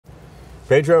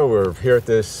Pedro, we're here at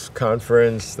this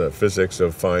conference, the physics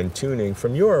of fine-tuning.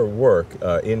 From your work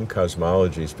in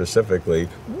cosmology specifically,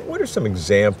 what are some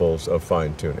examples of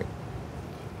fine-tuning?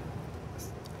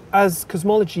 As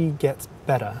cosmology gets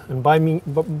better, and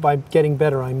by getting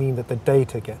better I mean that the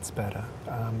data gets better,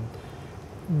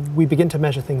 we begin to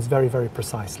measure things very, very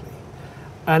precisely.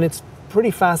 And it's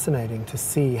pretty fascinating to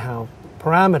see how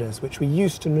parameters which we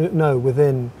used to know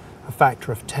within a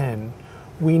factor of 10,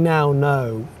 we now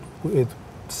know with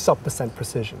sub%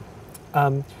 precision.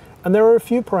 And there are a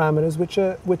few parameters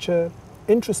which are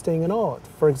interesting and odd.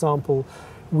 For example,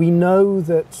 we know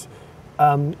that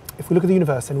if we look at the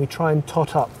universe and we try and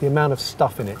tot up the amount of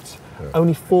stuff in it,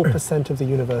 only 4% of the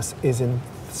universe is in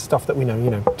stuff that we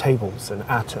know, tables and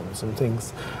atoms and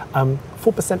things.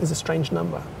 4% is a strange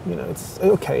number. It's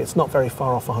okay, it's not very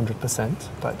far off 100%,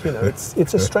 but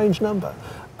it's a strange number.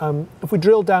 If we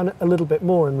drill down a little bit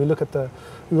more and we look at the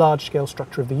large-scale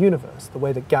structure of the universe, the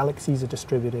way that galaxies are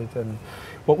distributed, and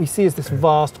what we see is this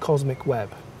vast cosmic web.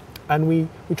 And we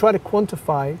try to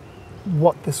quantify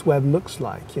what this web looks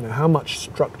like, how much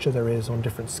structure there is on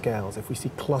different scales. If we see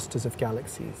clusters of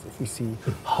galaxies, if we see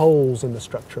holes in the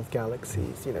structure of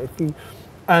galaxies,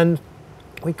 and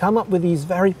we come up with these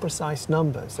very precise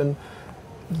numbers. And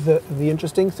the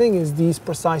interesting thing is these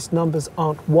precise numbers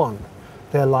aren't one.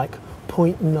 They're like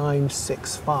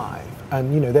 0.965,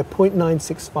 and they're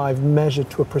 0.965 measured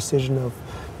to a precision of,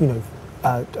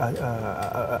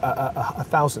 a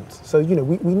thousandth. So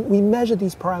we measure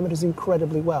these parameters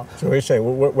incredibly well. So what are you saying?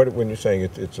 When you're saying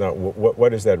it's not,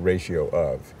 what is that ratio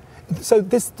of? So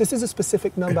this is a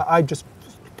specific number. I just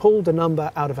pulled a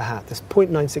number out of a hat. This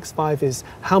 0.965 is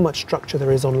how much structure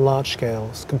there is on large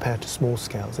scales compared to small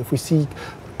scales. If we see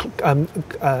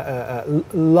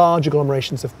large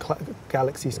agglomerations of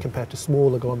galaxies compared to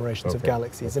small agglomerations of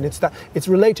galaxies, and it's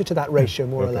related to that ratio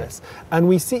more or less. And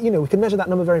we see, we can measure that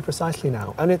number very precisely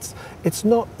now, and it's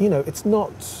not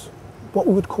what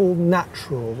we would call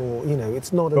natural, or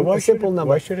it's not a simple number.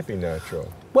 Why should it be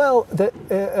natural? Well,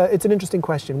 it's an interesting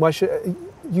question. Why should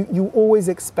you always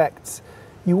expect?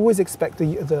 You always expect the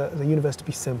universe to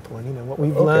be simple, and what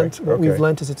we've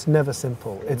learned is it's never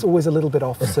simple. It's always a little bit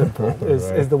off simple,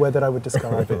 is the way that I would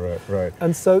describe it. Right.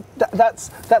 And so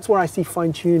that's where I see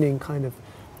fine-tuning, kind of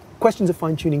questions of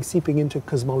fine-tuning seeping into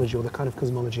cosmology, or the kind of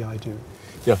cosmology I do.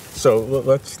 Yeah. So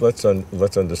let's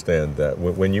understand that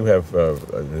when you have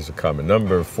there's a common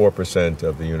number, 4%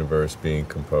 of the universe being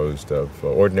composed of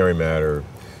ordinary matter,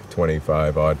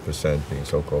 25% being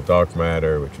so-called dark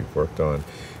matter, which you've worked on,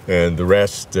 and the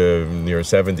rest, near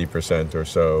 70% or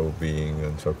so,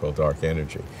 being so-called dark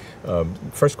energy.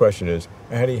 First question is,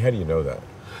 how do you know that?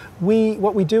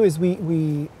 What we do is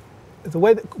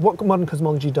what modern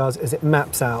cosmology does is it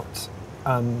maps out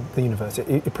the universe.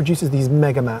 It produces these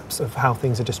mega maps of how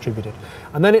things are distributed,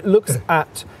 and then it looks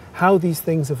at how these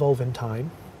things evolve in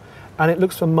time. And it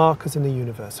looks for markers in the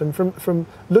universe. And from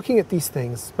looking at these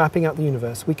things, mapping out the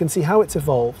universe, we can see how it's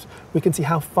evolved. We can see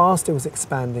how fast it was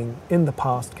expanding in the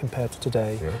past compared to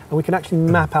today. Yeah. And we can actually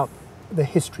map out the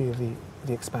history of the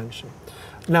expansion.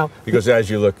 Now, because as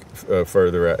you look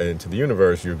further into the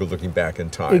universe, you're looking back in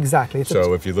time. Exactly.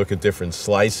 So if you look at different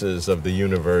slices of the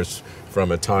universe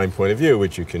from a time point of view,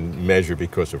 which you can measure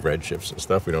because of redshifts and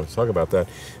stuff, we don't talk about that,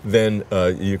 then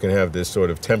you can have this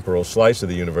sort of temporal slice of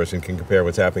the universe and can compare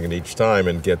what's happening at each time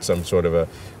and get some sort of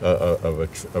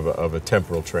a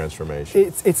temporal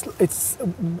transformation.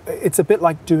 It's a bit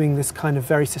like doing this kind of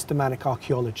very systematic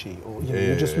archaeology, or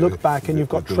you just look back and you've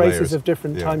got traces layers of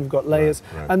different time, you've got layers,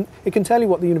 and it can tell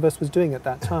you what the universe was doing at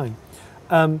that time.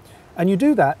 And you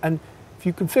do that, and if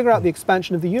you can figure out the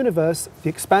expansion of the universe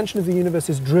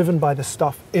is driven by the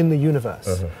stuff in the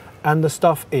universe. And the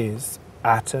stuff is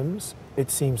atoms. It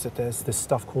seems that there's this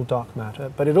stuff called dark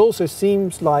matter, but it also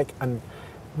seems like, and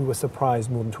we were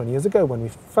surprised more than 20 years ago when we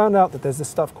found out that there's this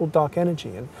stuff called dark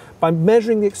energy. And by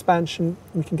measuring the expansion,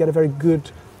 we can get a very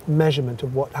good measurement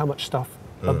of how much stuff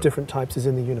of different types is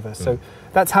in the universe. So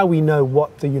that's how we know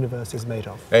what the universe is made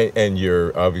of. And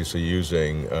you're obviously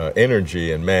using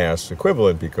energy and mass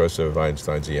equivalent because of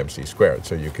Einstein's EMC squared.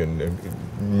 So you can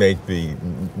make the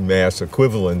mass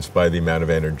equivalence by the amount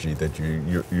of energy that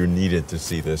you're needed to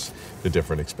see the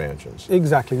different expansions.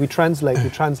 Exactly. We translate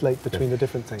between the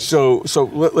different things. So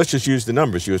let's just use the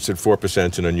numbers. You had said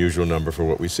 4% is an unusual number for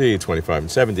what we see, 25 and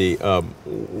 70.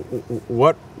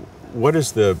 What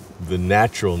is the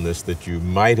naturalness that you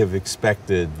might have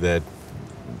expected that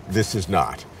this is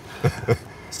not?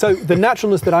 So the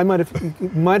naturalness that I might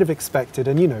have expected,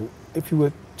 and if you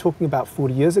were talking about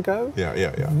 40 years ago, yeah.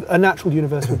 a natural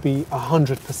universe would be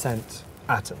 100%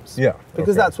 atoms. Yeah.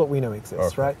 Because okay. that's what we know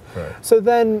exists, Okay, right? right. So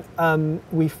then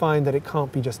we find that it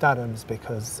can't be just atoms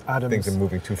because atoms... Things are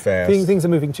moving too fast. Things are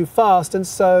moving too fast, and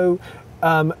so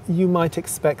you might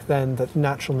expect then that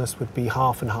naturalness would be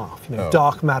half and half,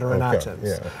 dark matter and atoms.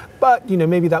 Yeah. But,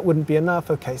 maybe that wouldn't be enough.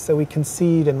 Okay, so we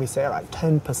concede and we say, all right,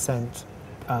 10%,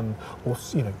 or,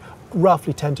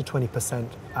 roughly 10 to 20%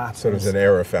 atoms. So there's an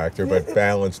error factor, but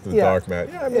balanced the dark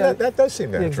matter. Yeah, I mean, that does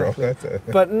seem natural. Exactly.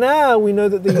 But now we know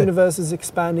that the universe is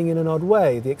expanding in an odd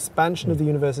way. The expansion of the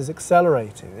universe is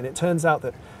accelerating, and it turns out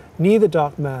that neither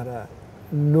dark matter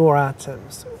nor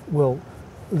atoms will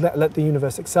let the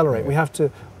universe accelerate. We have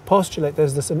to postulate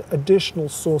there's this an additional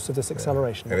source of this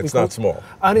acceleration. And it's not small.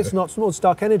 And it's not small, it's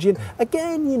dark energy. And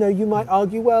again, you might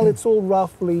argue, well, it's all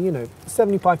roughly,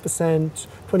 75%,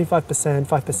 25%,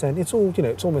 5%. It's all,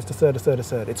 it's almost a third.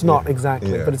 It's not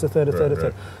exactly, but it's a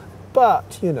third.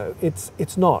 But,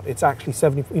 it's not. It's actually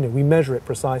 70, we measure it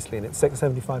precisely and it's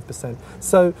 75%.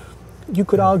 So you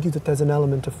could argue that there's an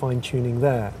element of fine-tuning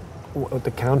there.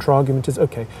 The counter-argument is,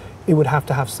 okay, it would have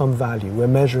to have some value. We're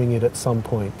measuring it at some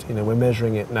point. We're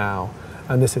measuring it now,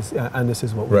 and this is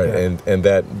what we get. Right, and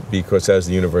that because as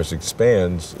the universe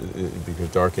expands, because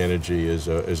dark energy is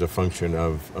a function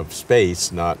of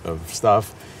space, not of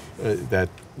stuff, that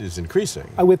is increasing.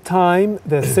 With time,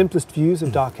 the simplest views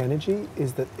of dark energy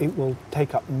is that it will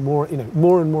take up more.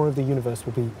 More and more of the universe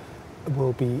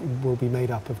will be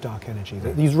made up of dark energy.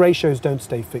 These ratios don't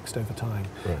stay fixed over time.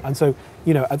 Right. And so,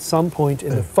 at some point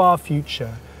in the far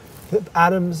future, the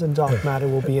atoms and dark matter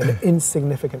will be an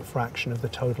insignificant fraction of the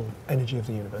total energy of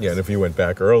the universe. Yeah, and if you went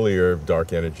back earlier,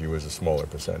 dark energy was a smaller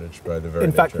percentage by the very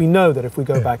In fact, nature. we know that if we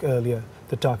go back earlier,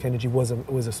 the dark energy was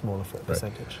a smaller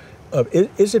percentage.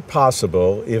 Is it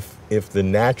possible, if the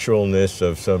naturalness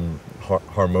of some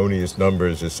harmonious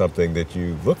numbers is something that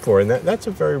you look for, and that's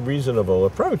a very reasonable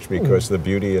approach, because the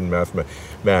beauty in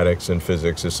mathematics and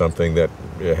physics is something that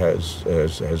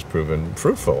has proven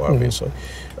fruitful, obviously.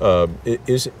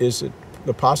 Is it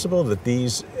possible that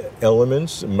these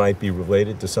elements might be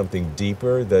related to something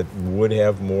deeper that would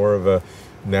have more of a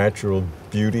natural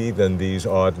beauty than these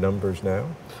odd numbers now?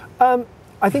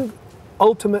 I think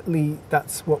ultimately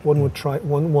that's what one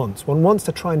wants. One wants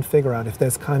to try and figure out if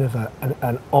there's kind of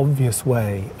an obvious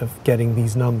way of getting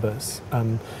these numbers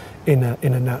in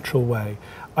a natural way.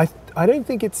 I don't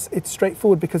think it's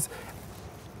straightforward, because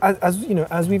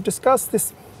as we've discussed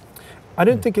this, I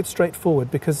don't think it's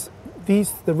straightforward, because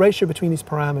the ratio between these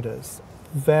parameters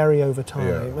vary over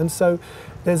time, and so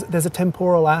there's a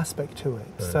temporal aspect to it.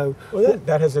 Right. So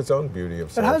that has its own beauty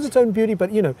of sorts. It has its own beauty,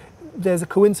 but there's a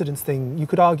coincidence thing. You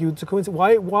could argue it's a coincidence.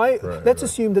 Why? Let's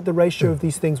assume that the ratio of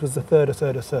these things was a third.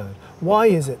 Why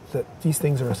is it that these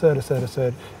things are a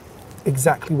third,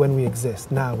 exactly when we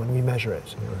exist, now, when we measure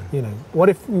it? Right. What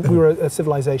if we were a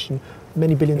civilization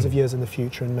many billions of years in the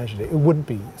future and measured it? It wouldn't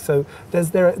be. So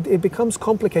it becomes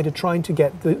complicated trying to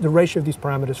get the ratio of these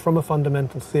parameters from a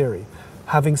fundamental theory.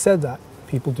 Having said that,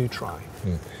 people do try.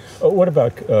 What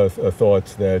about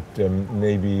thoughts that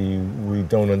maybe we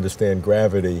don't understand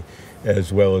gravity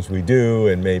as well as we do,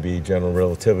 and maybe general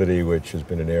relativity, which has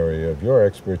been an area of your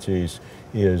expertise,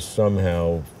 is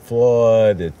somehow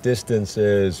flawed at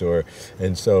distances,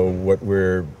 and so what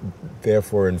we're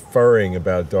therefore inferring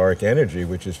about dark energy,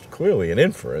 which is clearly an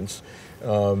inference,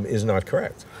 is not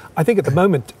correct? I think at the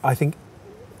moment,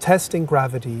 testing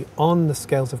gravity on the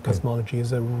scales of cosmology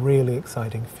is a really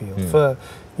exciting field.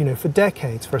 For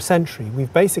decades, for a century,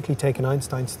 we've basically taken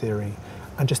Einstein's theory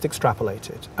and just extrapolate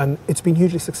it. And it's been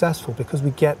hugely successful because we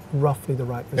get roughly the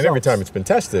right results. And every time it's been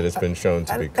tested, it's been shown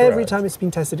to be correct. Every time it's been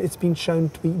tested, it's been shown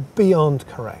to be beyond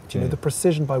correct. The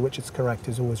precision by which it's correct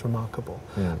is always remarkable.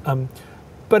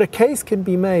 But a case can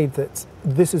be made that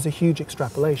this is a huge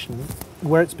extrapolation.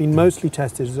 Where it's been mostly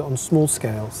tested is on small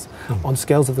scales, on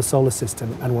scales of the solar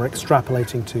system, and we're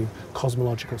extrapolating to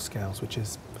cosmological scales, which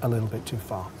is a little bit too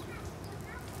far.